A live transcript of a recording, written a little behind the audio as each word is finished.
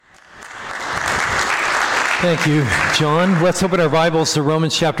Thank you, John. Let's open our Bibles to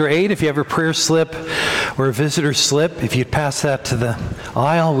Romans chapter 8. If you have a prayer slip or a visitor slip, if you'd pass that to the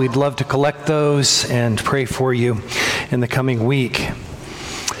aisle, we'd love to collect those and pray for you in the coming week.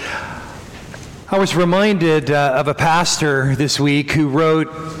 I was reminded of a pastor this week who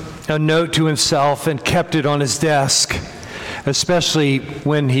wrote a note to himself and kept it on his desk, especially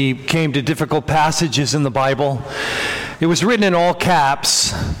when he came to difficult passages in the Bible. It was written in all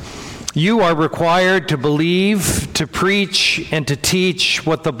caps. You are required to believe, to preach, and to teach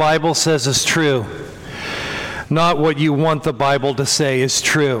what the Bible says is true, not what you want the Bible to say is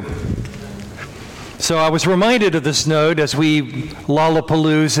true. So I was reminded of this note as we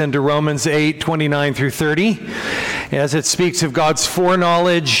lollapalooza into Romans 8, 29 through 30, as it speaks of God's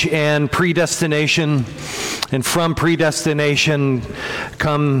foreknowledge and predestination, and from predestination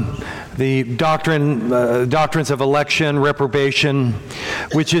come the doctrines of election, reprobation,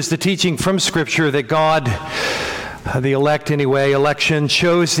 which is the teaching from Scripture that God, the elect anyway, election,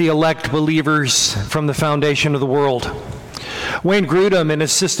 chose the elect believers from the foundation of the world. Wayne Grudem, in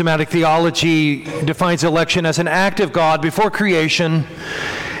his systematic theology, defines election as an act of God before creation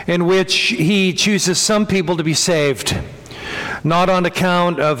in which he chooses some people to be saved, not on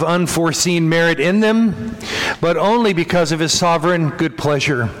account of unforeseen merit in them, but only because of his sovereign good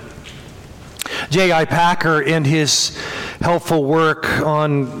pleasure. J.I. Packer, in his helpful work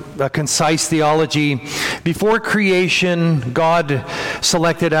on a concise theology, before creation, God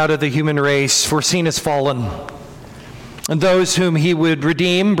selected out of the human race, foreseen as fallen, and those whom he would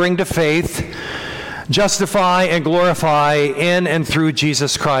redeem, bring to faith, justify, and glorify in and through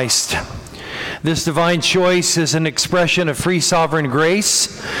Jesus Christ. This divine choice is an expression of free sovereign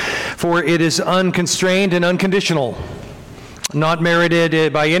grace, for it is unconstrained and unconditional, not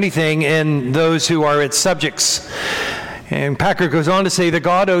merited by anything in those who are its subjects. And Packer goes on to say that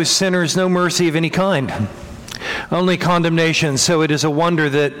God owes sinners no mercy of any kind, only condemnation. So it is a wonder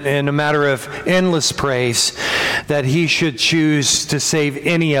that in a matter of endless praise that he should choose to save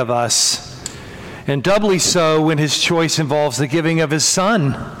any of us. And doubly so when his choice involves the giving of his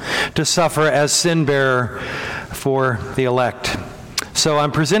Son to suffer as sin bearer for the elect. So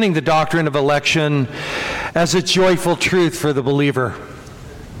I'm presenting the doctrine of election as a joyful truth for the believer,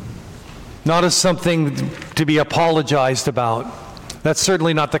 not as something to be apologized about. That's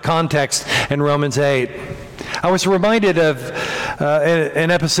certainly not the context in Romans 8. I was reminded of an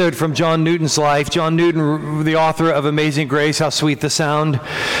episode from John Newton's life. John Newton, the author of Amazing Grace, How Sweet the Sound,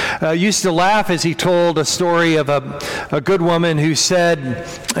 used to laugh as he told a story of a good woman who said,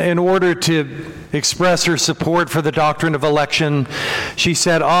 in order to express her support for the doctrine of election, she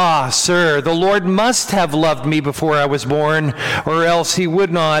said, "Ah, sir, the Lord must have loved me before I was born, or else he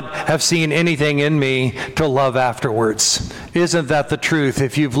would not have seen anything in me to love afterwards." Isn't that the truth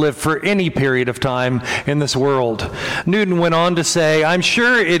if you've lived for any period of time in this world? Newton went on to say, "I'm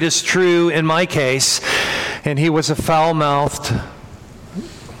sure it is true in my case," and he was a foul-mouthed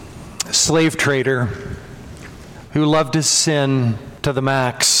slave trader who loved his sin to the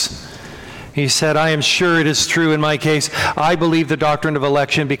max. He said, "I am sure it is true in my case. I believe the doctrine of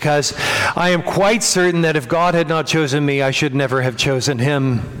election because I am quite certain that if God had not chosen me, I should never have chosen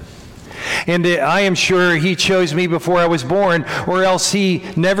him. And I am sure he chose me before I was born, or else he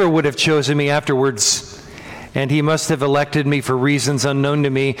never would have chosen me afterwards. And he must have elected me for reasons unknown to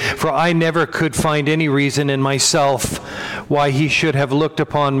me, for I never could find any reason in myself why he should have looked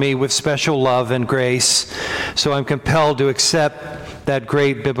upon me with special love and grace. So I'm compelled to accept that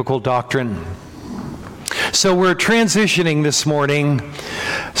great biblical doctrine." So we're transitioning this morning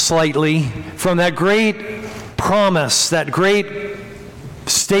slightly from that great promise, that great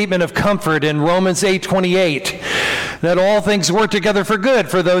statement of comfort in Romans 8:28, that all things work together for good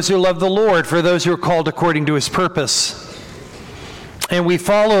for those who love the Lord, for those who are called according to his purpose. And we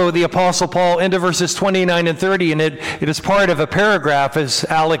follow the Apostle Paul into verses 29 and 30, and it is part of a paragraph, as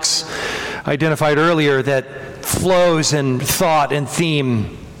Alex identified earlier, that flows in thought and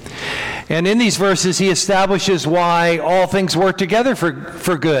theme. And in these verses, he establishes why all things work together for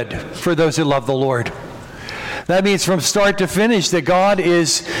good for those who love the Lord. That means from start to finish that God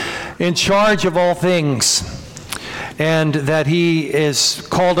is in charge of all things, and that he is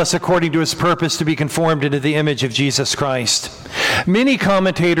called us according to his purpose to be conformed into the image of Jesus Christ. Many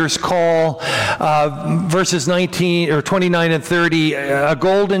commentators call verses 29 and 30 a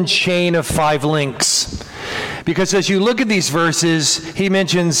golden chain of 5 links. Because as you look at these verses, he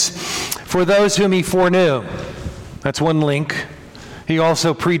mentions, for those whom he foreknew. That's one link. He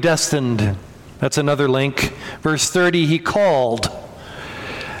also predestined. That's another link. Verse 30, he called.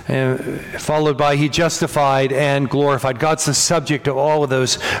 Followed by he justified and glorified. God's the subject of all of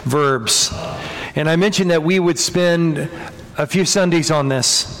those verbs. And I mentioned that we would spend a few Sundays on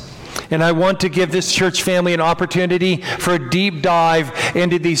this. And I want to give this church family an opportunity for a deep dive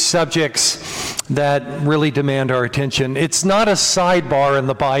into these subjects that really demand our attention. It's not a sidebar in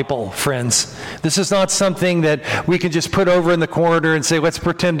the Bible, friends. This is not something that we can just put over in the corner and say, let's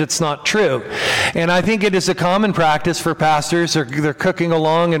pretend it's not true. And I think it is a common practice for pastors. They're cooking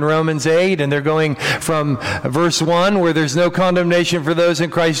along in Romans 8, and they're going from verse 1, where there's no condemnation for those in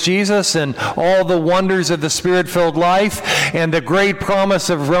Christ Jesus, and all the wonders of the Spirit-filled life, and the great promise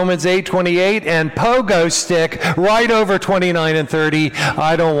of Romans 8:28, and pogo stick right over 29 and 30.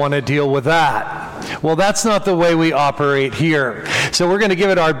 I don't want to deal with that. Well, that's not the way we operate here. So we're going to give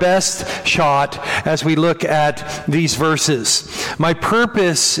it our best shot as we look at these verses. My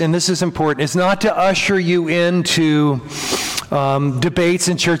purpose, and this is important, is not to usher you into debates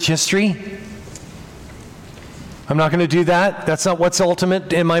in church history. I'm not going to do that. That's not what's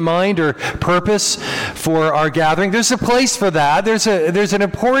ultimate in my mind or purpose for our gathering. There's a place for that. There's an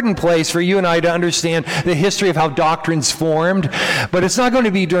important place for you and I to understand the history of how doctrine's formed, but it's not going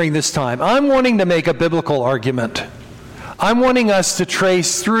to be during this time. I'm wanting to make a biblical argument. I'm wanting us to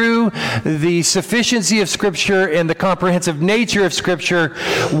trace through the sufficiency of Scripture and the comprehensive nature of Scripture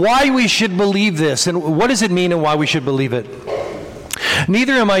why we should believe this and what does it mean and why we should believe it.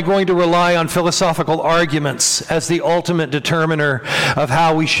 Neither am I going to rely on philosophical arguments as the ultimate determiner of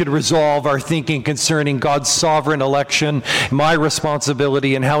how we should resolve our thinking concerning God's sovereign election, my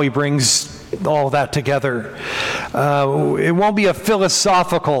responsibility, and how He brings all that together. It won't be a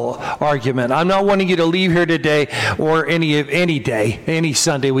philosophical argument. I'm not wanting you to leave here today or any day, any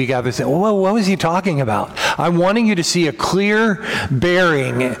Sunday we gather, say, well, what was he talking about? I'm wanting you to see a clear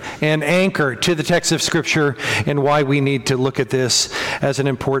bearing and anchor to the text of Scripture and why we need to look at this as an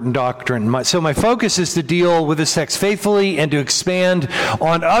important doctrine. So my focus is to deal with this text faithfully and to expand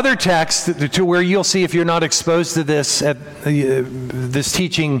on other texts to where you'll see, if you're not exposed to this this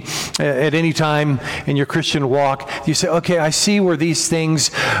teaching at any time in your Christian walk, you say, okay, I see where these things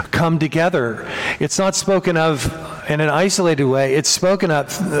come together. It's not spoken of in an isolated way. It's spoken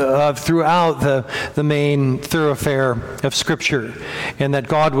of throughout the main thoroughfare of Scripture, and that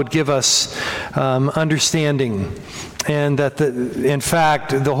God would give us understanding, and that in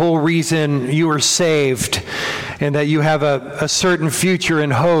fact the whole reason you are saved and that you have a certain future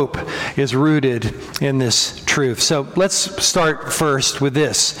and hope is rooted in this truth. So let's start first with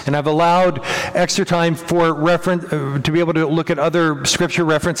this. And I've allowed extra time for reference to be able to look at other Scripture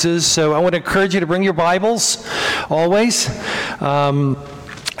references. So I want to encourage you to bring your Bibles always.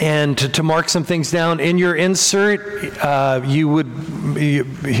 And to mark some things down in your insert, you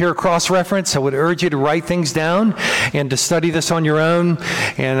hear a cross-reference. I would urge you to write things down and to study this on your own.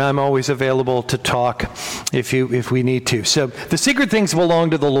 And I'm always available to talk if we need to. So the secret things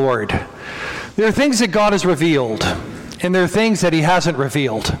belong to the Lord. There are things that God has revealed, and there are things that He hasn't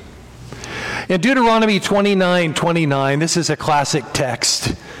revealed. In Deuteronomy 29:29, this is a classic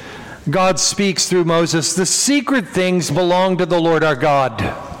text. God speaks through Moses, "The secret things belong to the Lord our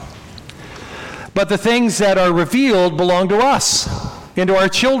God. But the things that are revealed belong to us and to our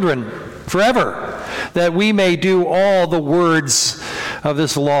children forever, that we may do all the words of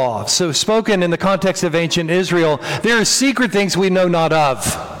this law." So spoken in the context of ancient Israel, there are secret things we know not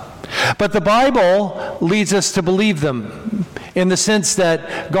of. But the Bible leads us to believe them in the sense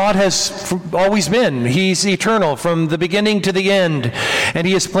that God has always been. He's eternal from the beginning to the end, and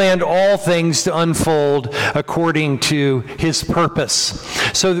He has planned all things to unfold according to His purpose.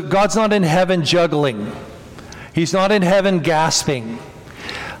 So God's not in heaven juggling. He's not in heaven gasping.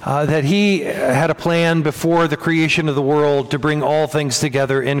 That He had a plan before the creation of the world to bring all things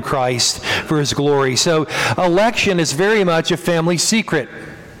together in Christ for His glory. So election is very much a family secret.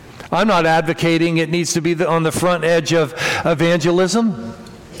 I'm not advocating it needs to be on the front edge of evangelism,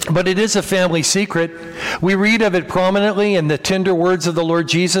 but it is a family secret. We read of it prominently in the tender words of the Lord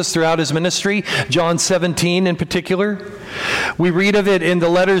Jesus throughout His ministry, John 17 in particular. We read of it in the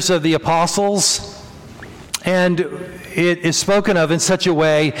letters of the apostles, and it is spoken of in such a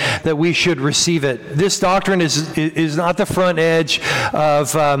way that we should receive it. This doctrine is not the front edge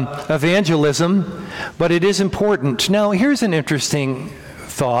of evangelism, but it is important. Now, here's an interesting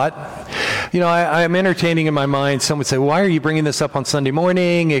thought. I'm entertaining in my mind. Some would say, why are you bringing this up on Sunday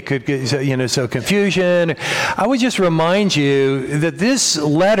morning? It could get, so confusion. I would just remind you that this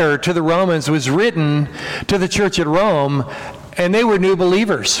letter to the Romans was written to the church at Rome, and they were new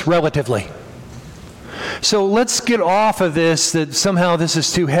believers, relatively. So let's get off of this, that somehow this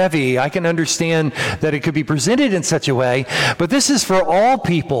is too heavy. I can understand that it could be presented in such a way, but this is for all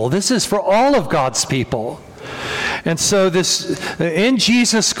people. This is for all of God's people. And so this, in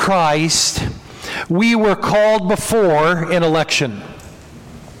Jesus Christ, We were called before in election.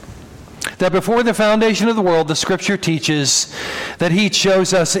 That before the foundation of the world, the Scripture teaches that He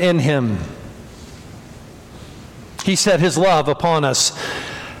chose us in Him. He set His love upon us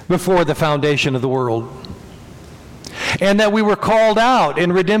before the foundation of the world. And that we were called out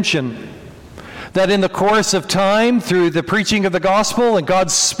in redemption. That in the course of time, through the preaching of the gospel and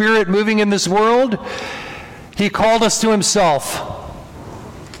God's Spirit moving in this world, He called us to Himself.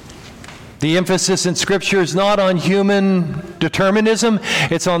 The emphasis in Scripture is not on human determinism,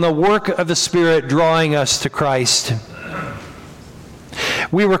 it's on the work of the Spirit drawing us to Christ.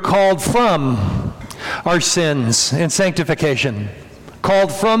 We were called from our sins in sanctification,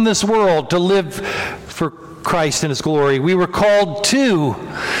 called from this world to live for Christ in His glory. We were called to.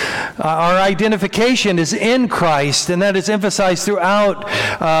 Our identification is in Christ, and that is emphasized throughout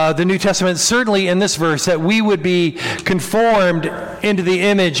the New Testament, certainly in this verse, that we would be conformed into the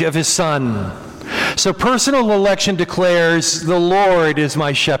image of His Son. So personal election declares, the Lord is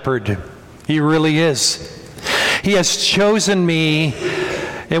my shepherd. He really is. He has chosen me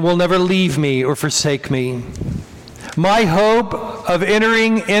and will never leave me or forsake me. My hope of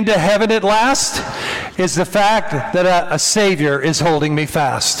entering into heaven at last is the fact that a Savior is holding me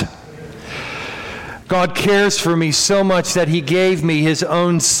fast. God cares for me so much that He gave me His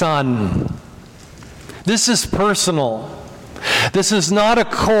own Son. This is personal. This is not a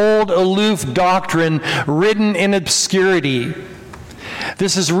cold, aloof doctrine written in obscurity.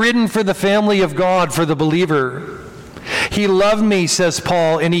 This is written for the family of God, for the believer. He loved me, says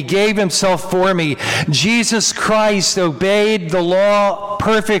Paul, and He gave Himself for me. Jesus Christ obeyed the law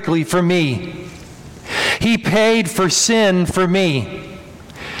perfectly for me. He paid for sin for me.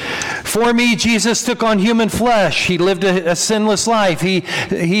 For me, Jesus took on human flesh. He lived a sinless life.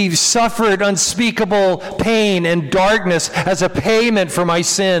 He suffered unspeakable pain and darkness as a payment for my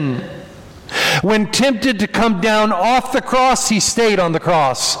sin. When tempted to come down off the cross, He stayed on the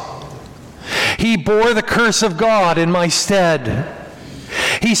cross. He bore the curse of God in my stead.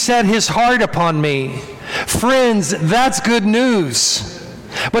 He set His heart upon me. Friends, that's good news.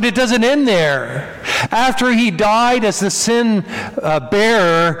 But it doesn't end there. After He died as the sin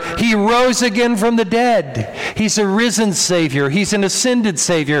bearer, He rose again from the dead. He's a risen Savior. He's an ascended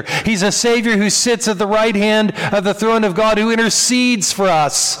Savior. He's a Savior who sits at the right hand of the throne of God, who intercedes for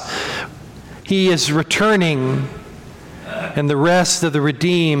us. He is returning, and the rest of the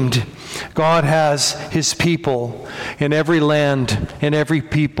redeemed. God has His people in every land, in every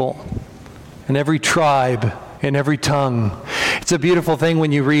people, in every tribe, in every tongue. It's a beautiful thing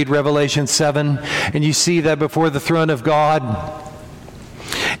when you read Revelation 7 and you see that before the throne of God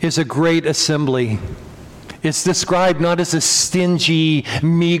is a great assembly. It's described not as a stingy,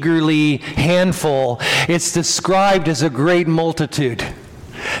 meagerly handful. It's described as a great multitude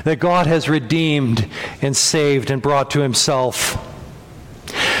that God has redeemed and saved and brought to Himself.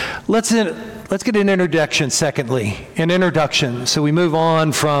 Let's get an introduction, secondly. An introduction. So we move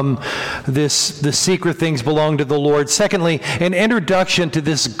on from this, the secret things belong to the Lord. Secondly, an introduction to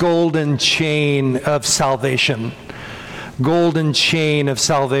this golden chain of salvation. Golden chain of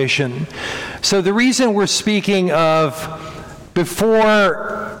salvation. So the reason we're speaking of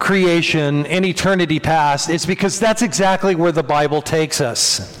before creation in eternity past is because that's exactly where the Bible takes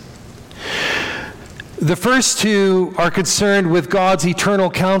us. The first two are concerned with God's eternal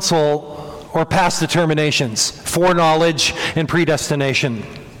counsel or past determinations, foreknowledge and predestination.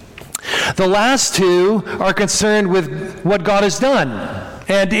 The last two are concerned with what God has done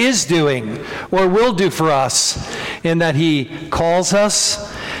and is doing or will do for us, in that He calls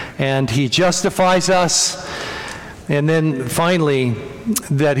us and He justifies us, and then finally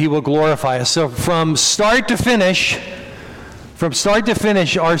that He will glorify us. So from start to finish,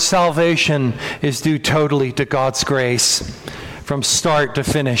 our salvation is due totally to God's grace, from start to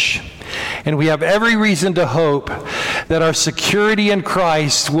finish. And we have every reason to hope that our security in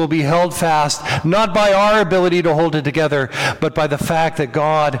Christ will be held fast, not by our ability to hold it together, but by the fact that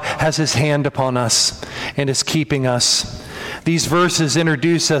God has His hand upon us and is keeping us. These verses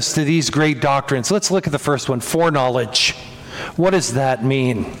introduce us to these great doctrines. Let's look at the first one, foreknowledge. What does that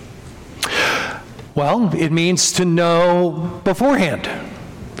mean? Well, it means to know beforehand,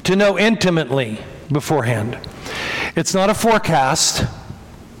 to know intimately beforehand. It's not a forecast.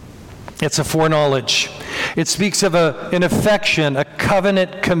 It's a foreknowledge. It speaks of an affection, a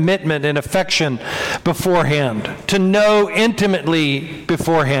covenant commitment and affection beforehand. To know intimately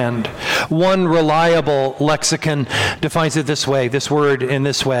beforehand. One reliable lexicon defines it this way, this word in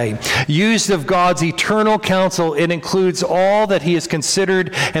this way. Used of God's eternal counsel, it includes all that He has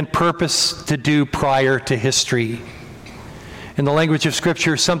considered and purposed to do prior to history. In the language of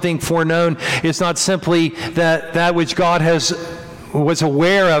Scripture, something foreknown is not simply that which God was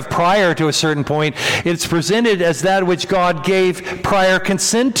aware of prior to a certain point. It's presented as that which God gave prior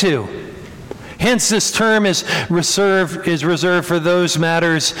consent to. Hence, this term is reserved for those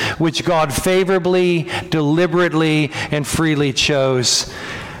matters which God favorably, deliberately, and freely chose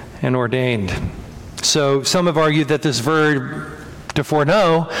and ordained. So some have argued that this verb, to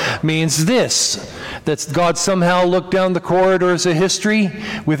foreknow, means this, that God somehow looked down the corridors of history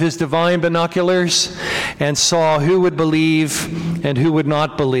with his divine binoculars and saw who would believe and who would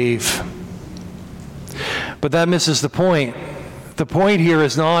not believe. But that misses the point. The point here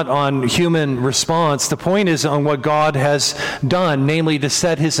is not on human response. The point is on what God has done, namely to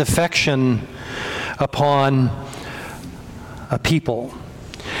set his affection upon a people.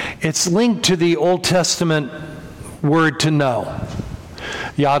 It's linked to the Old Testament word to know,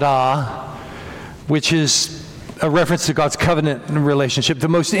 yada, which is a reference to God's covenant relationship, the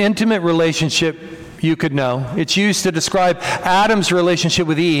most intimate relationship you could know. It's used to describe Adam's relationship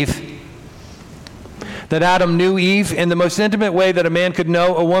with Eve, that Adam knew Eve in the most intimate way that a man could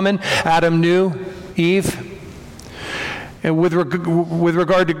know a woman. Adam knew Eve. And with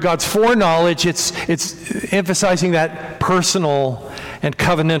regard to God's foreknowledge, it's emphasizing that personal and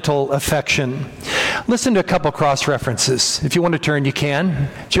covenantal affection. Listen to a couple cross-references. If you want to turn, you can.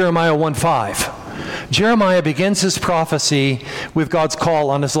 Jeremiah 1:5. Jeremiah begins his prophecy with God's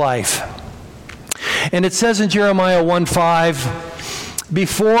call on his life. And it says in Jeremiah 1:5,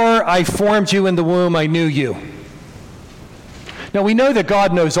 "Before I formed you in the womb, I knew you." Now, we know that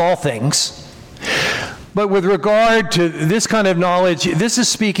God knows all things. But with regard to this kind of knowledge, this is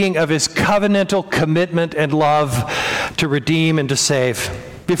speaking of his covenantal commitment and love to redeem and to save.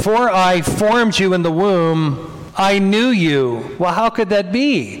 Before I formed you in the womb, I knew you. Well, how could that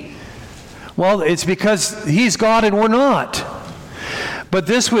be? Well, it's because he's God and we're not. But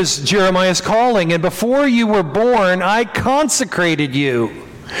this was Jeremiah's calling. "And before you were born, I consecrated you.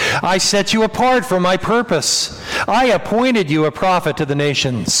 I set you apart for my purpose. I appointed you a prophet to the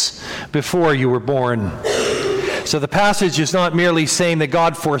nations before you were born." So the passage is not merely saying that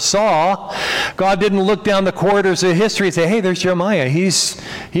God foresaw. God didn't look down the corridors of history and say, "Hey, there's Jeremiah.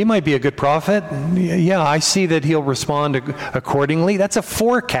 He might be a good prophet. Yeah, I see that he'll respond accordingly." That's a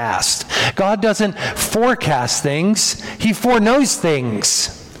forecast. God doesn't forecast things. He foreknows things.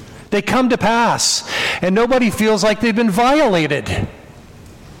 They come to pass, and nobody feels like they've been violated.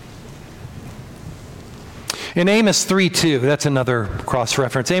 In Amos 3:2, that's another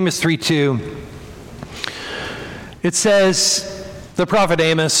cross-reference. Amos 3:2, it says, the prophet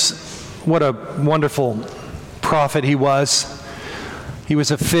Amos, what a wonderful prophet he was. He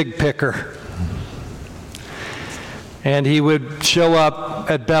was a fig picker. And he would show up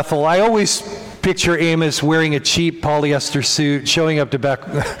at Bethel. I always picture Amos wearing a cheap polyester suit, showing up to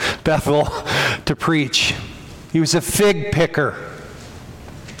Bethel to preach. He was a fig picker,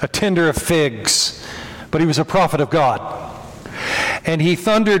 a tender of figs. But he was a prophet of God. And he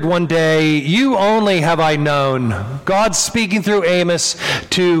thundered one day, "You only have I known." God speaking through Amos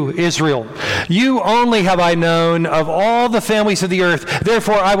to Israel. "You only have I known of all the families of the earth.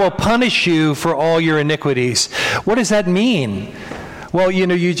 Therefore I will punish you for all your iniquities." What does that mean? Well,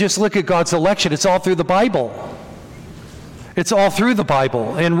 you just look at God's election. It's all through the Bible. It's all through the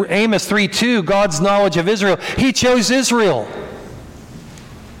Bible. In Amos 3:2, God's knowledge of Israel. He chose Israel.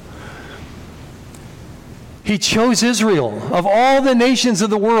 He chose Israel. Of all the nations of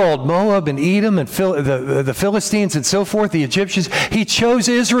the world, Moab and Edom and the Philistines and so forth, the Egyptians, he chose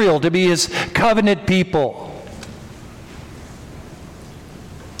Israel to be his covenant people.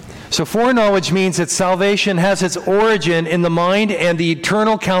 So foreknowledge means that salvation has its origin in the mind and the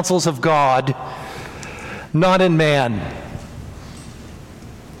eternal counsels of God, not in man.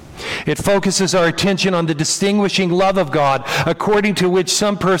 It focuses our attention on the distinguishing love of God, according to which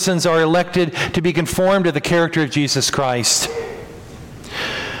some persons are elected to be conformed to the character of Jesus Christ.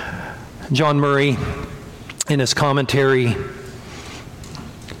 John Murray, in his commentary,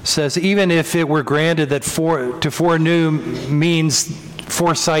 says, even if it were granted that to foreknew means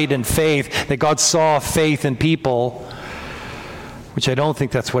foresight and faith, that God saw faith in people, which I don't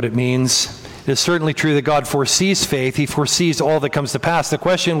think that's what it means. It is certainly true that God foresees faith. He foresees all that comes to pass. The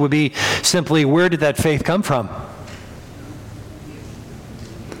question would be simply, where did that faith come from?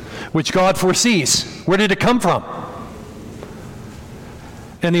 Which God foresees. Where did it come from?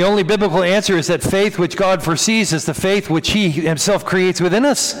 And the only biblical answer is that faith which God foresees is the faith which he himself creates within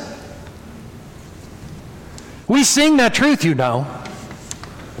us. We sing that truth, you know.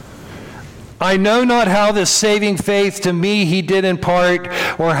 "I know not how this saving faith to me he did impart,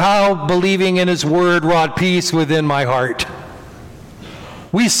 or how believing in his word wrought peace within my heart."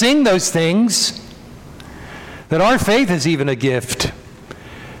 We sing those things, that our faith is even a gift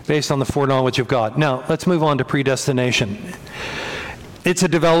based on the foreknowledge of God. Now, let's move on to predestination. It's a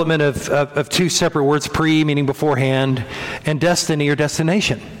development of two separate words, pre, meaning beforehand, and destiny or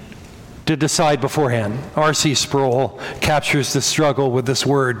destination, to decide beforehand. R.C. Sproul captures the struggle with this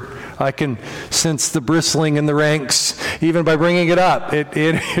word. I can sense the bristling in the ranks, even by bringing it up. It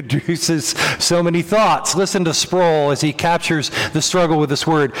introduces so many thoughts. Listen to Sproul as he captures the struggle with this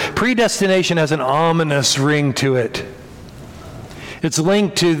word. Predestination has an ominous ring to it. It's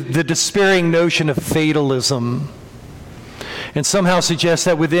linked to the despairing notion of fatalism, and somehow suggests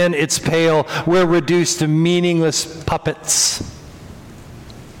that within its pale, we're reduced to meaningless puppets.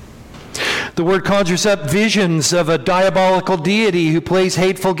 The word conjures up visions of a diabolical deity who plays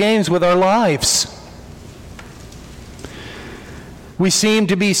hateful games with our lives. We seem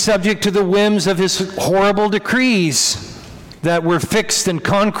to be subject to the whims of his horrible decrees that were fixed and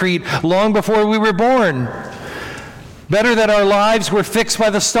concrete long before we were born. Better that our lives were fixed by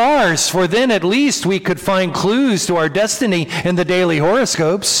the stars, for then at least we could find clues to our destiny in the daily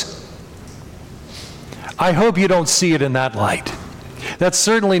horoscopes. I hope you don't see it in that light. That's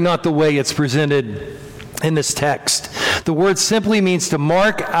certainly not the way it's presented in this text. The word simply means to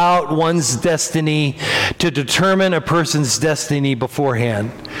mark out one's destiny, to determine a person's destiny beforehand,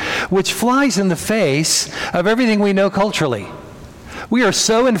 which flies in the face of everything we know culturally. We are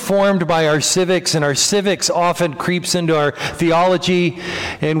so informed by our civics, and our civics often creeps into our theology,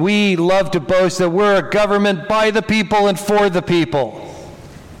 and we love to boast that we're a government by the people and for the people.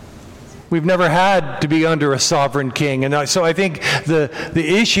 We've never had to be under a sovereign king. And so I think the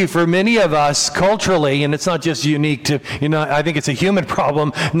issue for many of us culturally, and it's not just unique to, I think it's a human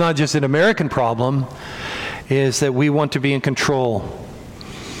problem, not just an American problem, is that we want to be in control.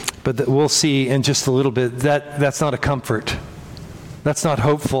 But we'll see in just a little bit that that's not a comfort. That's not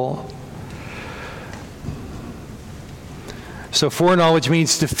hopeful. So foreknowledge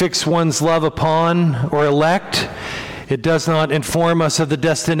means to fix one's love upon or elect. It does not inform us of the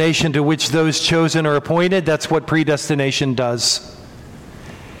destination to which those chosen are appointed. That's what predestination does.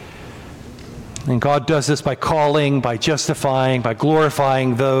 And God does this by calling, by justifying, by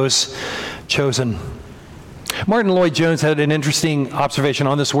glorifying those chosen. Martin Lloyd-Jones had an interesting observation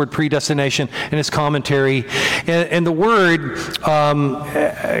on this word predestination in his commentary. And the word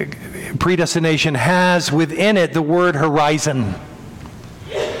predestination has within it the word horizon.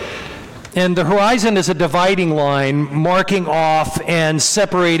 And the horizon is a dividing line, marking off and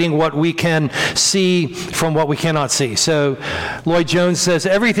separating what we can see from what we cannot see. So Lloyd-Jones says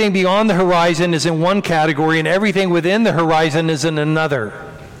everything beyond the horizon is in one category, and everything within the horizon is in another.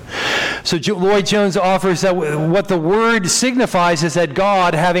 So Lloyd-Jones offers that what the word signifies is that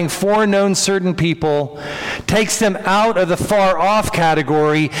God, having foreknown certain people, takes them out of the far-off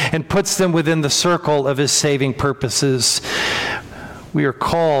category and puts them within the circle of his saving purposes. We are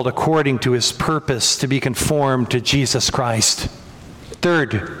called, according to his purpose, to be conformed to Jesus Christ.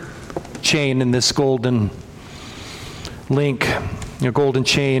 Third chain in this golden link, a golden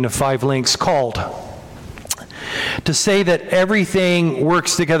chain of 5 links, called. To say that everything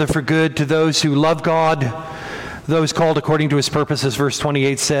works together for good to those who love God, those called according to his purposes, verse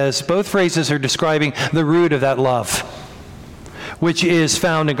 28 says, both phrases are describing the root of that love, which is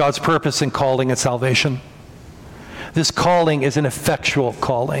found in God's purpose and calling and salvation. This calling is an effectual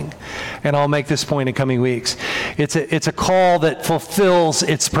calling, and I'll make this point in coming weeks. It's a call that fulfills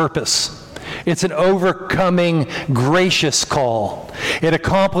its purpose. It's an overcoming, gracious call. It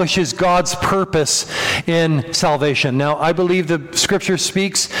accomplishes God's purpose in salvation. Now, I believe the Scripture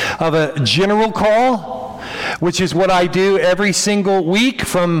speaks of a general call, which is what I do every single week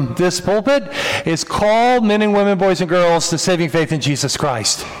from this pulpit, is call men and women, boys and girls, to saving faith in Jesus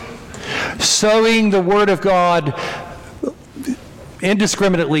Christ. Sowing the Word of God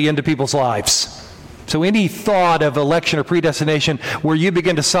indiscriminately into people's lives. So any thought of election or predestination where you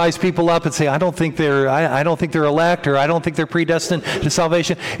begin to size people up and say, I don't think they're elect, or I don't think they're predestined to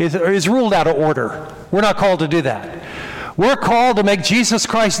salvation, is ruled out of order. We're not called to do that. We're called to make Jesus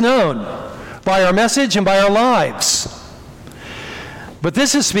Christ known by our message and by our lives. But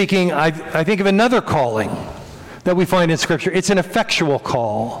this is speaking, I think, of another calling that we find in Scripture. It's an effectual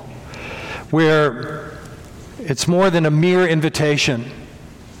call, where it's more than a mere invitation.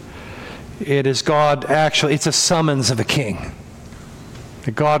 It is God actually, it's a summons of a king.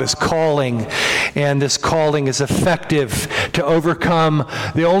 God is calling, and this calling is effective to overcome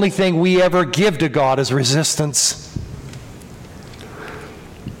the only thing we ever give to God is resistance.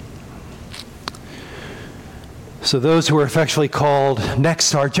 So those who are effectually called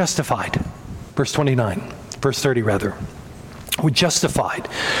next are justified. Verse 29, verse 30 rather. We're justified.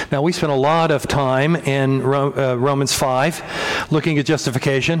 Now, we spent a lot of time in Romans 5 looking at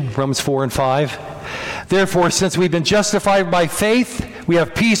justification, Romans 4 and 5. Therefore, since we've been justified by faith, we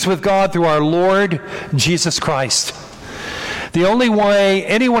have peace with God through our Lord Jesus Christ. The only way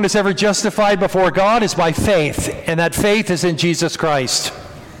anyone is ever justified before God is by faith, and that faith is in Jesus Christ.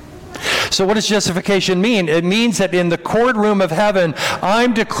 So what does justification mean? It means that in the courtroom of heaven,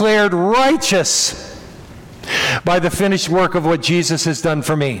 I'm declared righteous by the finished work of what Jesus has done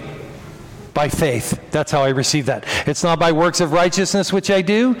for me. By faith. That's how I receive that. It's not by works of righteousness which I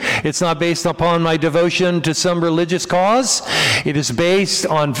do. It's not based upon my devotion to some religious cause. It is based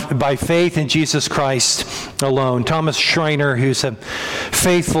on by faith in Jesus Christ alone. Thomas Schreiner, who's a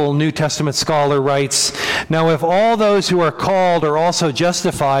faithful New Testament scholar, writes, "Now if all those who are called are also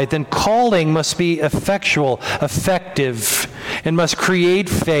justified, then calling must be effectual, effective, and must create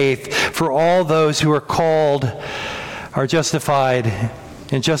faith, for all those who are called are justified,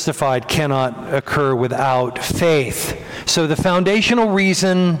 and justified cannot occur without faith." So the foundational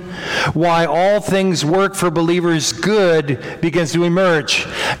reason why all things work for believers good begins to emerge.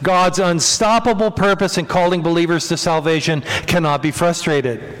 God's unstoppable purpose in calling believers to salvation cannot be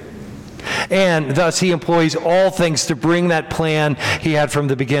frustrated. And thus he employs all things to bring that plan he had from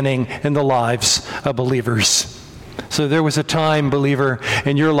the beginning in the lives of believers. So there was a time, believer,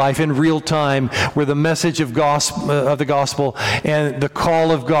 in your life, in real time, where the message of the gospel and the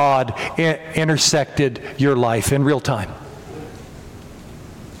call of God intersected your life in real time.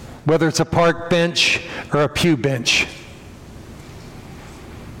 Whether it's a park bench or a pew bench.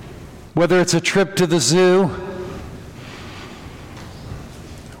 Whether it's a trip to the zoo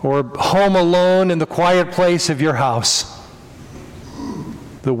or home alone in the quiet place of your house.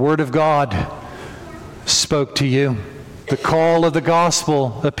 The Word of God spoke to you. The call of the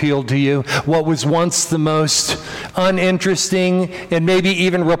gospel appealed to you. What was once the most uninteresting and maybe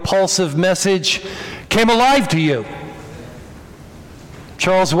even repulsive message came alive to you.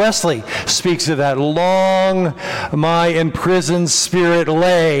 Charles Wesley speaks of that. "Long my imprisoned spirit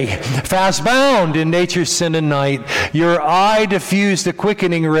lay, fast bound in nature's sin and night. Your eye diffused a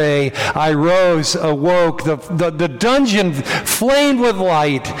quickening ray. I rose, awoke, the dungeon flamed with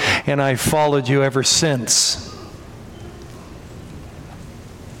light, and I followed you ever since."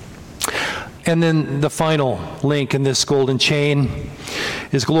 And then the final link in this golden chain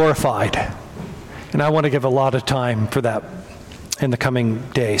is glorified. And I want to give a lot of time for that in the coming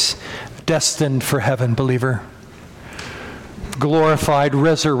days. Destined for heaven, believer. Glorified,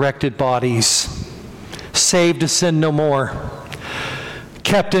 resurrected bodies. Saved to sin no more.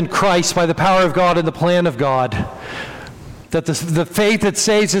 Kept in Christ by the power of God and the plan of God. That the faith that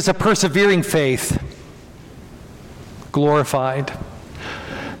saves is a persevering faith. Glorified.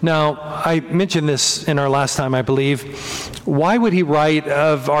 Now, I mentioned this in our last time, I believe. Why would he write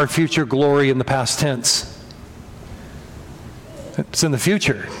of our future glory in the past tense? It's in the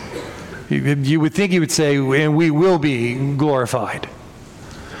future. You would think he would say, and we will be glorified.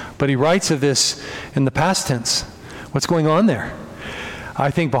 But he writes of this in the past tense. What's going on there? I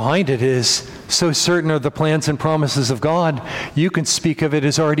think behind it is, so certain are the plans and promises of God, you can speak of it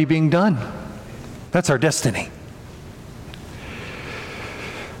as already being done. That's our destiny.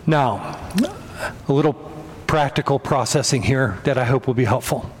 Now, a little practical processing here that I hope will be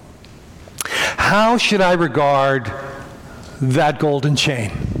helpful. How should I regard that golden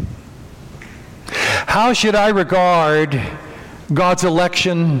chain? How should I regard God's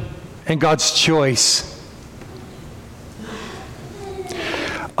election and God's choice?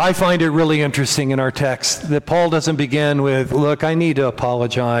 I find it really interesting in our text that Paul doesn't begin with, "Look, I need to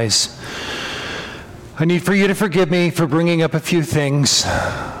apologize. I need for you to forgive me for bringing up a few things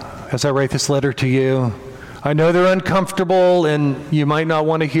as I write this letter to you. I know they're uncomfortable and you might not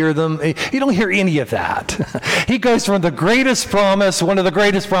want to hear them." You don't hear any of that. He goes from the greatest promise, one of the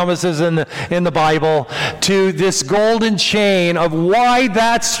greatest promises in the Bible, to this golden chain of why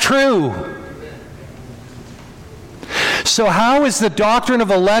that's true. So how is the doctrine of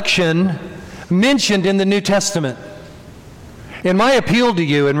election mentioned in the New Testament? In my appeal to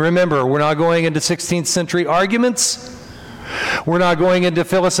you, and remember, we're not going into 16th century arguments. We're not going into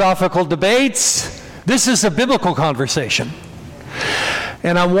philosophical debates. This is a biblical conversation.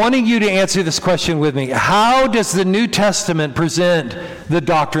 And I'm wanting you to answer this question with me. How does the New Testament present the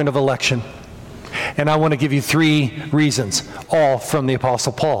doctrine of election? And I want to give you 3 reasons, all from the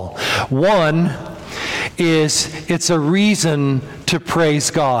Apostle Paul. One is it's a reason to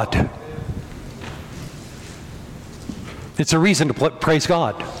praise God. It's a reason to praise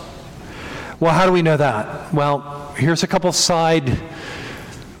God. Well, how do we know that? Well, here's a couple side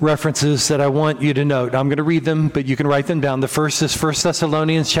references that I want you to note. I'm going to read them, but you can write them down. The first is 1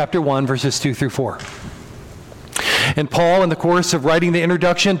 Thessalonians chapter 1, verses 2 through 4. And Paul, in the course of writing the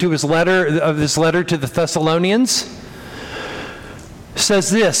introduction to his letter to the Thessalonians,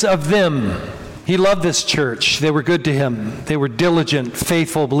 says this of them. He loved this church. They were good to him. They were diligent,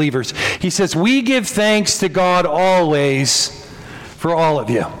 faithful believers. He says, "We give thanks to God always for all of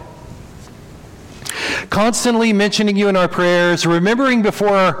you, constantly mentioning you in our prayers, remembering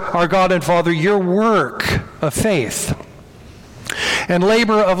before our God and Father your work of faith and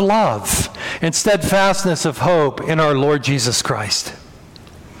labor of love and steadfastness of hope in our Lord Jesus Christ.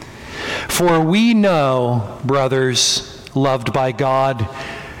 For we know, brothers, loved by God,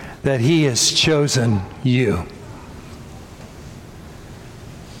 that he has chosen you."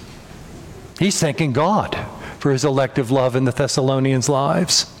 He's thanking God for his elective love in the Thessalonians'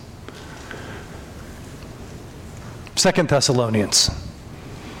 lives. 2 Thessalonians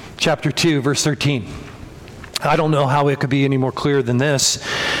chapter 2, verse 13. I don't know how it could be any more clear than this.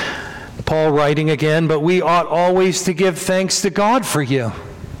 Paul writing again, "But we ought always to give thanks to God for you,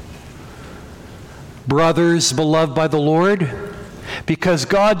 brothers beloved by the Lord, because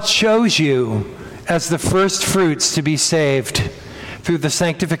God chose you as the first fruits to be saved through the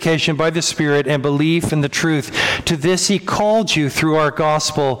sanctification by the Spirit and belief in the truth. To this he called you through our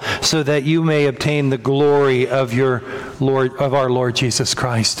gospel, so that you may obtain the glory of our Lord Jesus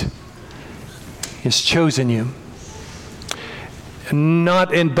Christ." He has chosen you,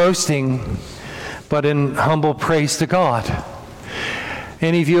 not in boasting, but in humble praise to God.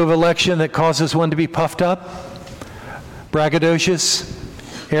 Any view of election that causes one to be puffed up, braggadocious,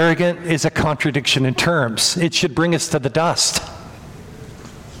 arrogant, is a contradiction in terms. It should bring us to the dust.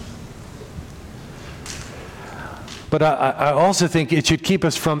 But I also think it should keep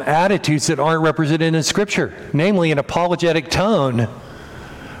us from attitudes that aren't represented in Scripture, namely an apologetic tone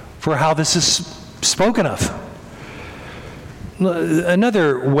for how this is spoken of.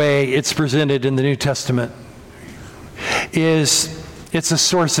 Another way it's presented in the New Testament is it's a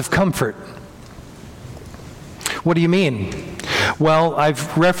source of comfort. What do you mean? Well,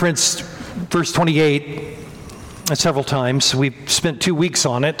 I've referenced verse 28 several times. We've spent 2 weeks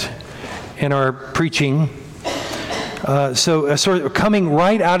on it in our preaching. So sort of coming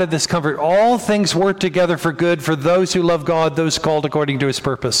right out of this comfort, all things work together for good for those who love God, those called according to his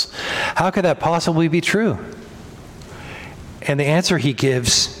purpose. How could that possibly be true? And the answer he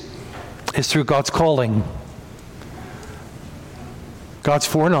gives is through God's calling, God's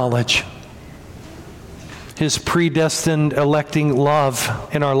foreknowledge, his predestined electing love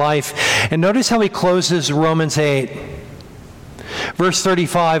in our life. And notice how he closes Romans 8. Verse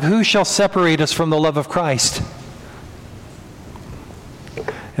 35, "Who shall separate us from the love of Christ?"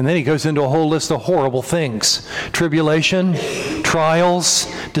 And then he goes into a whole list of horrible things: tribulation, trials,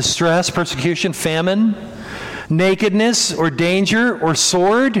 distress, persecution, famine, nakedness or danger or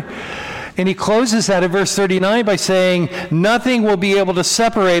sword. And he closes that in verse 39 by saying, "Nothing will be able to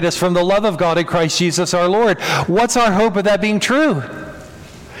separate us from the love of God in Christ Jesus our Lord." What's our hope of that being true?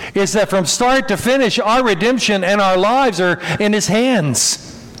 Is that from start to finish, our redemption and our lives are in his hands.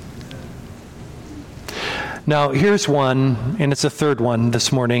 Now, here's one, and it's a third one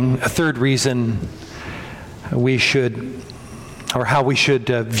this morning, a third reason we should, or how we should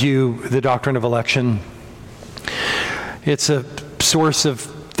view the doctrine of election. It's a source of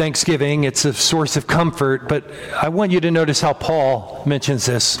thanksgiving, it's a source of comfort, but I want you to notice how Paul mentions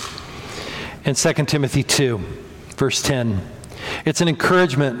this in 2 Timothy 2, verse 10. It's an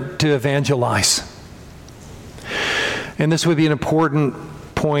encouragement to evangelize. And this would be an important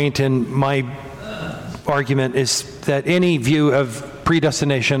point in my argument, is that any view of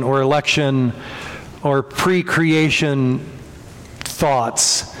predestination or election or pre-creation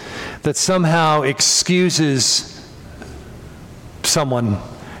thoughts that somehow excuses someone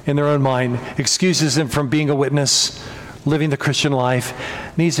in their own mind, excuses them from being a witness, living the Christian life,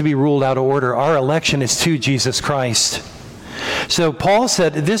 needs to be ruled out of order. Our election is to Jesus Christ. So Paul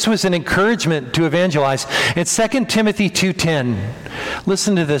said this was an encouragement to evangelize. In 2 Timothy 2:10,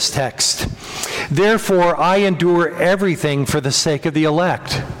 listen to this text. "Therefore I endure everything for the sake of the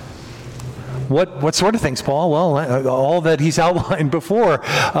elect." What sort of things, Paul? Well, all that he's outlined before.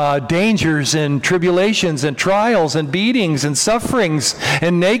 Dangers and tribulations and trials and beatings and sufferings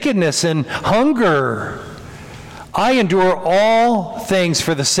and nakedness and hunger. "I endure all things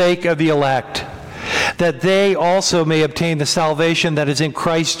for the sake of the elect, that they also may obtain the salvation that is in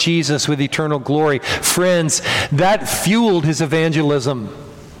Christ Jesus with eternal glory." Friends, that fueled his evangelism.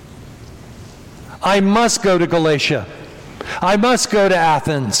 I must go to Galatia. I must go to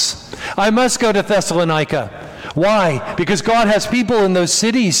Athens. I must go to Thessalonica. Why? Because God has people in those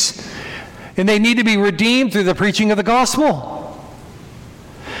cities, and they need to be redeemed through the preaching of the gospel.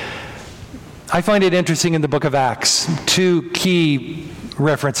 I find it interesting in the book of Acts, two key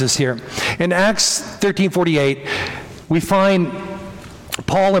references here. In Acts 13:48, we find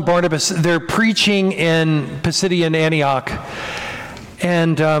Paul and Barnabas, they're preaching in Pisidian Antioch.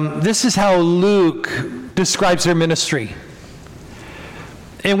 And this is how Luke describes their ministry.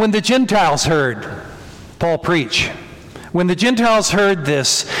 And when the Gentiles heard Paul preach, when the Gentiles heard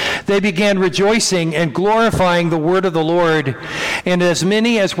this, they began rejoicing and glorifying the word of the Lord, and as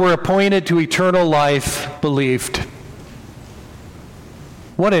many as were appointed to eternal life believed.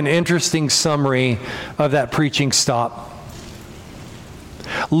 What an interesting summary of that preaching stop.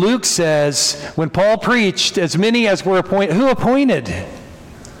 Luke says, when Paul preached, as many as were appointed. Who appointed?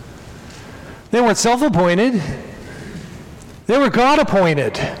 They weren't self-appointed. They were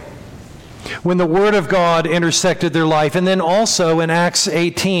God-appointed when the Word of God intersected their life. And then also in Acts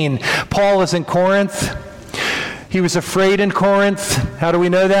 18, Paul is in Corinth. He was afraid in Corinth. How do we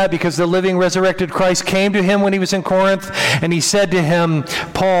know that? Because the living, resurrected Christ came to him when he was in Corinth, and he said to him,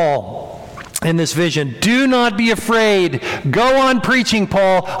 Paul, in this vision, do not be afraid. Go on preaching,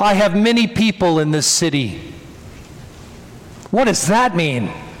 Paul. I have many people in this city. What does that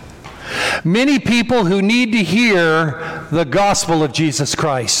mean? Many people who need to hear the gospel of Jesus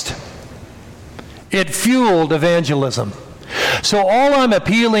Christ. It fueled evangelism. So all I'm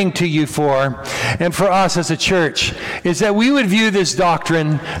appealing to you for, and for us as a church, is that we would view this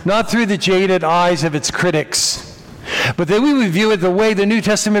doctrine not through the jaded eyes of its critics, but that we would view it the way the New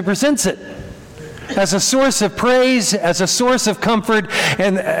Testament presents it, as a source of praise, as a source of comfort,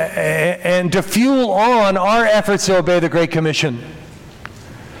 and to fuel on our efforts to obey the Great Commission.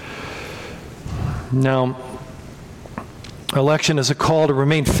 Now, election is a call to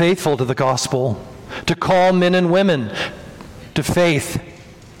remain faithful to the gospel, to call men and women to faith.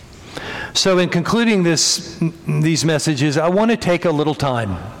 So in concluding these messages, I want to take a little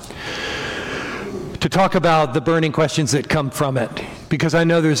time to talk about the burning questions that come from it. Because I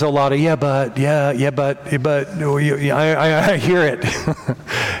know there's a lot of, I hear it.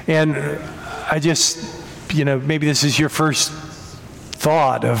 And I just, maybe this is your first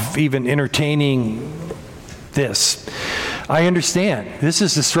thought of even entertaining this. I understand. This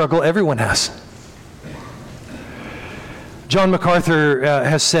is the struggle everyone has. John MacArthur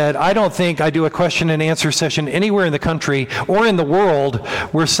has said, I don't think I do a question and answer session anywhere in the country or in the world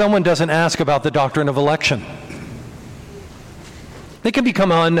where someone doesn't ask about the doctrine of election. They can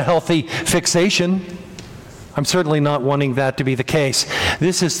become an unhealthy fixation. I'm certainly not wanting that to be the case.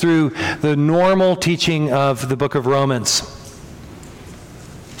 This is through the normal teaching of the book of Romans.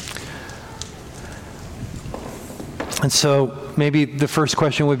 And so maybe the first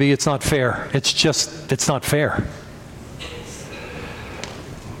question would be, it's not fair. It's not fair.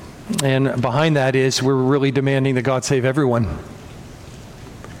 And behind that is we're really demanding that God save everyone.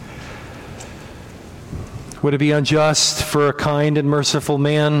 Would it be unjust for a kind and merciful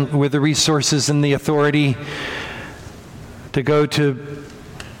man with the resources and the authority to go to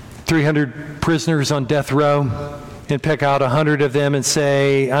 300 prisoners on death row and pick out 100 of them and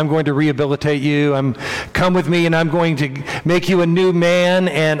say, I'm going to rehabilitate you, come with me and I'm going to make you a new man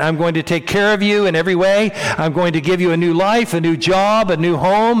and I'm going to take care of you in every way. I'm going to give you a new life, a new job, a new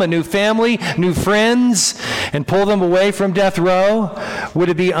home, a new family, new friends, and pull them away from death row? Would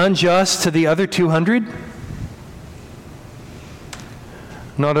it be unjust to the other 200?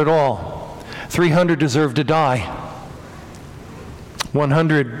 Not at all. 300 deserve to die.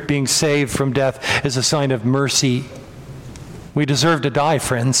 100 being saved from death is a sign of mercy. We deserve to die,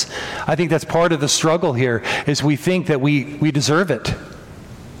 friends. I think that's part of the struggle here, is we think that we deserve it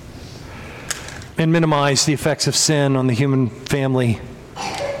and minimize the effects of sin on the human family.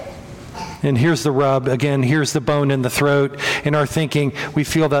 And here's the rub. Again, here's the bone in the throat. In our thinking, we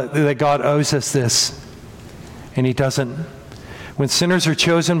feel that God owes us this, and he doesn't. When sinners are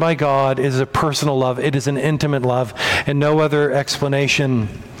chosen by God, it is a personal love. It is an intimate love, and no other explanation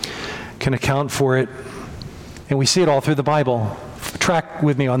can account for it. And we see it all through the Bible. Track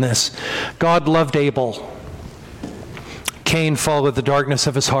with me on this. God loved Abel. Cain followed the darkness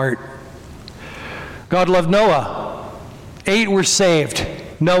of his heart. God loved Noah. 8 were saved,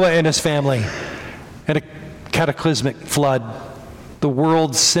 Noah and his family, in a cataclysmic flood. The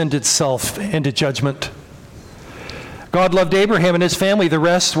world sinned itself into judgment. God loved Abraham and his family. The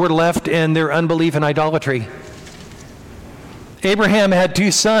rest were left in their unbelief and idolatry. Abraham had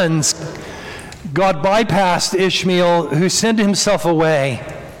 2 sons. God bypassed Ishmael, who sinned himself away.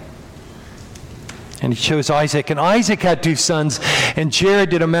 And he chose Isaac. And Isaac had 2 sons. And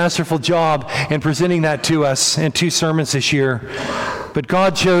Jared did a masterful job in presenting that to us in 2 sermons this year. But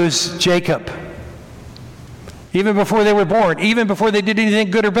God chose Jacob. Even before they were born. Even before they did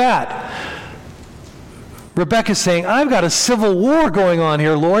anything good or bad. Rebecca's saying, I've got a civil war going on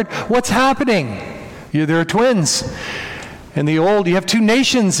here, Lord. What's happening? There are twins. And you have 2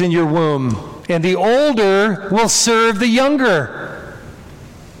 nations in your womb. And the older will serve the younger.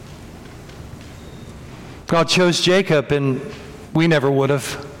 God chose Jacob, and we never would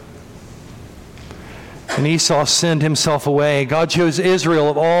have. And Esau sinned himself away. God chose Israel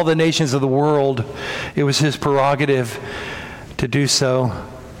of all the nations of the world. It was his prerogative to do so.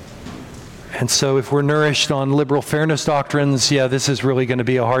 And so if we're nourished on liberal fairness doctrines, this is really going to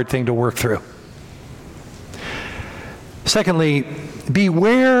be a hard thing to work through. Secondly,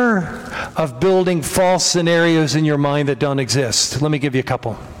 beware of building false scenarios in your mind that don't exist. Let me give you a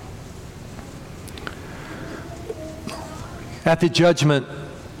couple. At the judgment,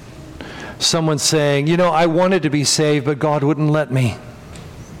 someone's saying, I wanted to be saved, but God wouldn't let me.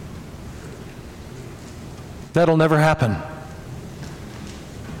 That'll never happen.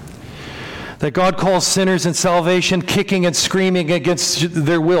 That God calls sinners in salvation kicking and screaming against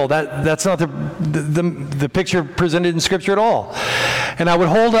their will. That's not the picture presented in Scripture at all. And I would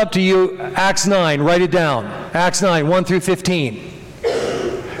hold up to you Acts 9, write it down. Acts 9, 1 through 15.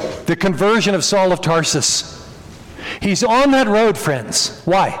 The conversion of Saul of Tarsus. He's on that road, friends.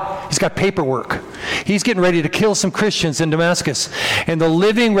 Why? He's got paperwork. He's getting ready to kill some Christians in Damascus. And the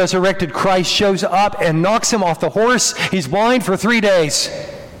living, resurrected Christ shows up and knocks him off the horse. He's blind for 3 days.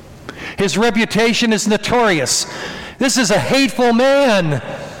 His reputation is notorious. This is a hateful man,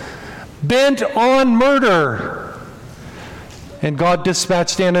 bent on murder. And God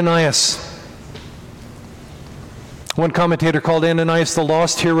dispatched Ananias. One commentator called Ananias the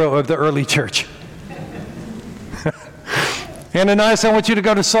lost hero of the early church. Ananias, I want you to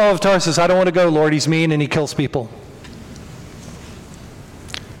go to Saul of Tarsus. I don't want to go, Lord. He's mean and he kills people.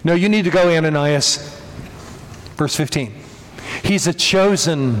 No, you need to go, Ananias. Verse 15. He's a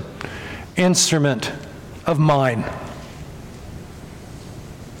chosen instrument of mine.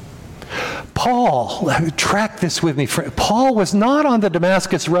 Paul, track this with me. Paul was not on the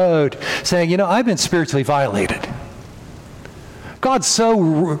Damascus road saying, I've been spiritually violated. God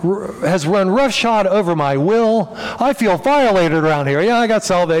has run roughshod over my will. I feel violated around here. I got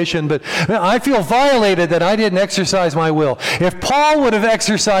salvation, but I feel violated that I didn't exercise my will. If Paul would have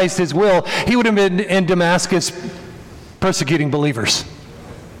exercised his will, he would have been in Damascus persecuting believers.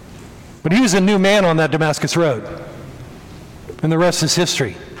 But he was a new man on that Damascus road. And the rest is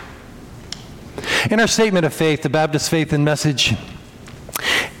history. In our statement of faith, the Baptist Faith and Message,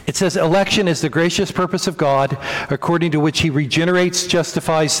 it says, election is the gracious purpose of God, according to which he regenerates,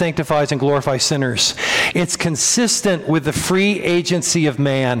 justifies, sanctifies, and glorifies sinners. It's consistent with the free agency of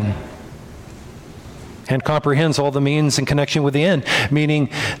man and comprehends all the means in connection with the end, meaning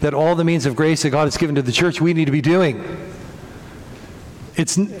that all the means of grace that God has given to the church, we need to be doing.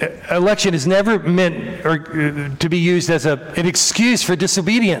 Election is never meant to be used as an excuse for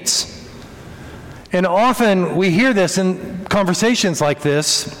disobedience. And often we hear this in conversations like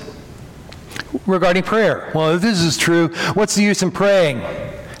this regarding prayer. Well, if this is true, what's the use in praying?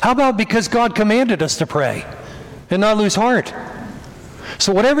 How about because God commanded us to pray and not lose heart?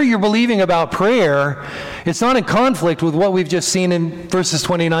 So whatever you're believing about prayer, it's not in conflict with what we've just seen in verses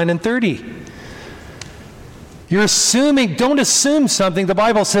 29 and 30. Don't assume something the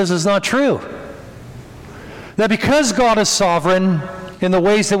Bible says is not true. That because God is sovereign, in the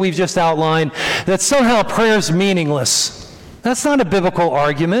ways that we've just outlined, that somehow prayer is meaningless. That's not a biblical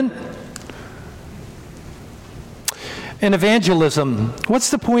argument. In evangelism,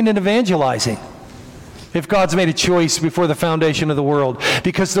 what's the point in evangelizing if God's made a choice before the foundation of the world?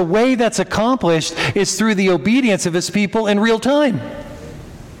 Because the way that's accomplished is through the obedience of his people in real time.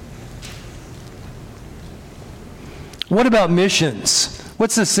 What about missions?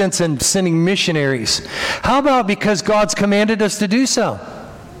 What's the sense in sending missionaries? How about because God's commanded us to do so?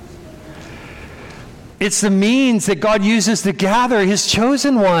 It's the means that God uses to gather his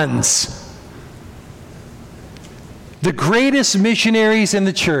chosen ones. The greatest missionaries in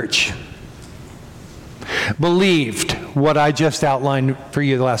the church believed what I just outlined for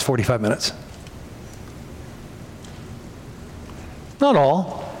you the last 45 minutes. Not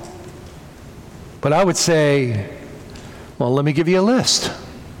all. But I would say, well, let me give you a list.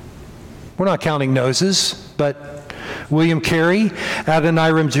 We're not counting noses, but William Carey,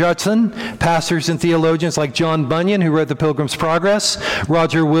 Adoniram Judson, pastors and theologians like John Bunyan, who wrote The Pilgrim's Progress,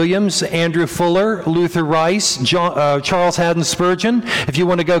 Roger Williams, Andrew Fuller, Luther Rice, Charles Haddon Spurgeon. If you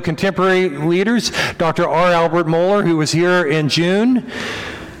want to go contemporary leaders, Dr. R. Albert Mohler, who was here in June,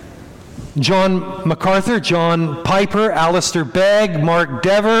 John MacArthur, John Piper, Alistair Begg, Mark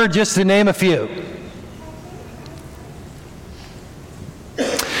Dever, just to name a few.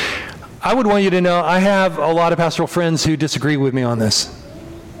 I would want you to know I have a lot of pastoral friends who disagree with me on this.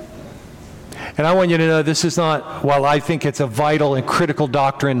 And I want you to know this is not, while I think it's a vital and critical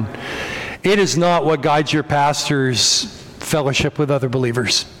doctrine, it is not what guides your pastor's fellowship with other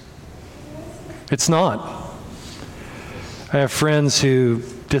believers. It's not. I have friends who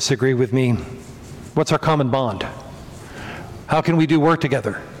disagree with me. What's our common bond? How can we do work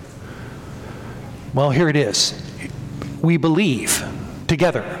together? Well, here it is. We believe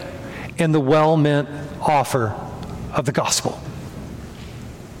together in the well-meant offer of the gospel.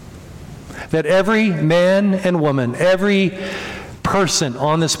 That every man and woman, every person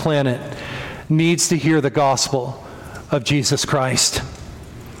on this planet needs to hear the gospel of Jesus Christ.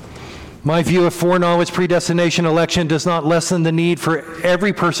 My view of foreknowledge, predestination, election does not lessen the need for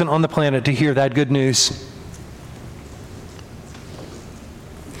every person on the planet to hear that good news.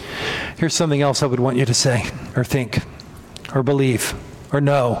 Here's something else I would want you to say, or think, or believe, or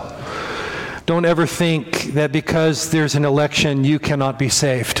know. Don't ever think that because there's an election, you cannot be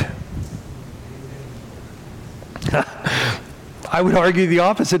saved. I would argue the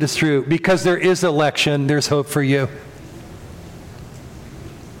opposite is true. Because there is election, there's hope for you.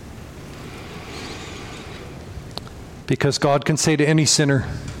 Because God can say to any sinner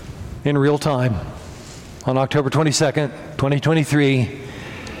in real time, on October 22nd, 2023,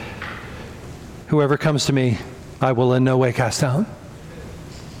 whoever comes to me, I will in no way cast out.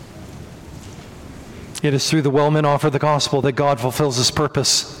 It is through the well-meant offer of the gospel that God fulfills his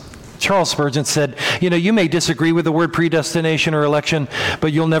purpose. Charles Spurgeon said, you may disagree with the word predestination or election,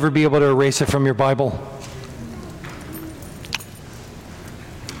 but you'll never be able to erase it from your Bible.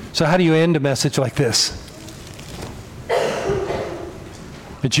 So how do you end a message like this?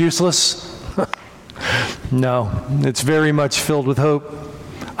 It's useless? No, it's very much filled with hope.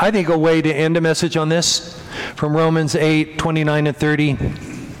 I think a way to end a message on this from Romans 8, 29 and 30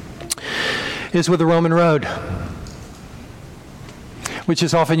 is with the Roman road, which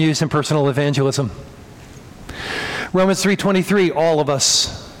is often used in personal evangelism. Romans 3:23, all of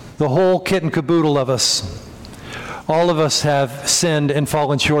us, the whole kit and caboodle of us, all of us have sinned and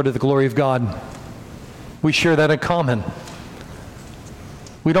fallen short of the glory of God. We share that in common.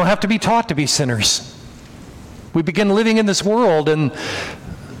 We don't have to be taught to be sinners. We begin living in this world, and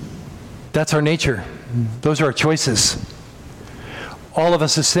that's our nature. Those are our choices. All of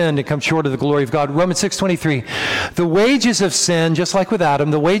us have sinned and come short of the glory of God. Romans 6:23, the wages of sin, just like with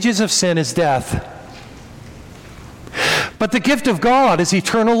Adam, the wages of sin is death. But the gift of God is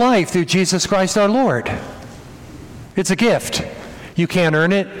eternal life through Jesus Christ our Lord. It's a gift. You can't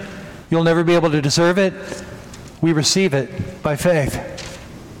earn it. You'll never be able to deserve it. We receive it by faith.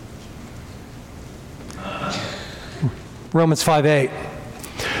 Romans 5:8,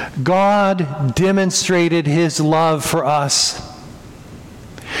 God demonstrated his love for us,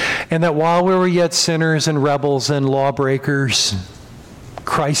 and that while we were yet sinners and rebels and lawbreakers,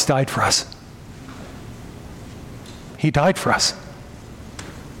 Christ died for us. He died for us.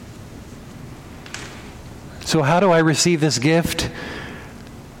 So how do I receive this gift?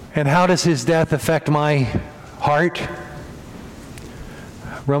 And how does his death affect my heart?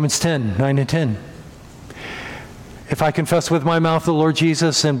 Romans 10, 9 and 10. If I confess with my mouth the Lord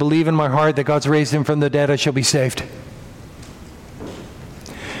Jesus and believe in my heart that God's raised him from the dead, I shall be saved.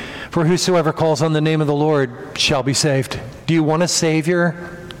 For whosoever calls on the name of the Lord shall be saved. Do you want a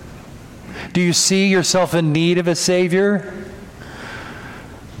Savior? Do you see yourself in need of a Savior?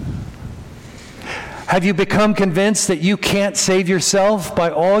 Have you become convinced that you can't save yourself by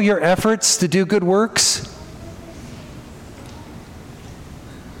all your efforts to do good works?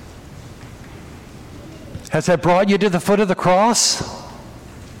 Has that brought you to the foot of the cross?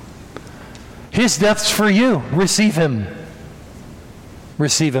 His death's for you. Receive him.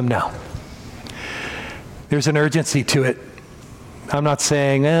 Receive him now. There's an urgency to it. I'm not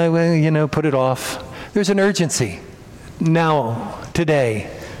saying, put it off. There's an urgency. Now,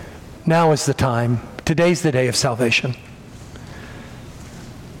 today. Now is the time. Today's the day of salvation.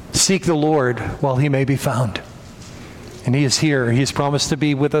 Seek the Lord while he may be found. And he is here. He has promised to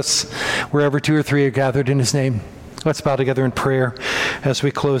be with us wherever two or three are gathered in his name. Let's bow together in prayer as we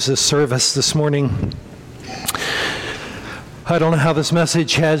close this service this morning. I don't know how this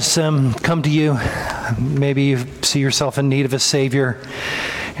message has come to you. Maybe you see yourself in need of a Savior,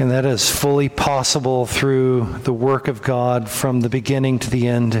 and that is fully possible through the work of God from the beginning to the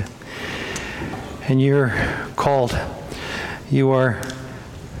end. And you're called, you are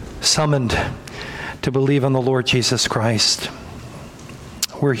summoned to believe on the Lord Jesus Christ.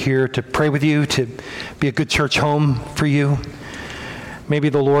 We're here to pray with you, to be a good church home for you. Maybe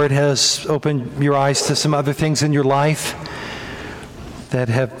the Lord has opened your eyes to some other things in your life that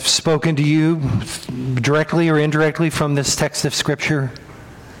have spoken to you directly or indirectly from this text of Scripture,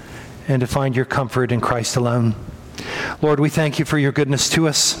 and to find your comfort in Christ alone. Lord, we thank you for your goodness to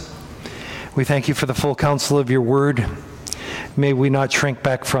us. We thank you for the full counsel of your word. May we not shrink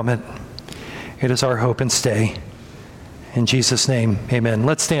back from it. It is our hope and stay. In Jesus' name, amen.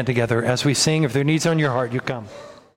 Let's stand together as we sing. If there are needs on your heart, you come.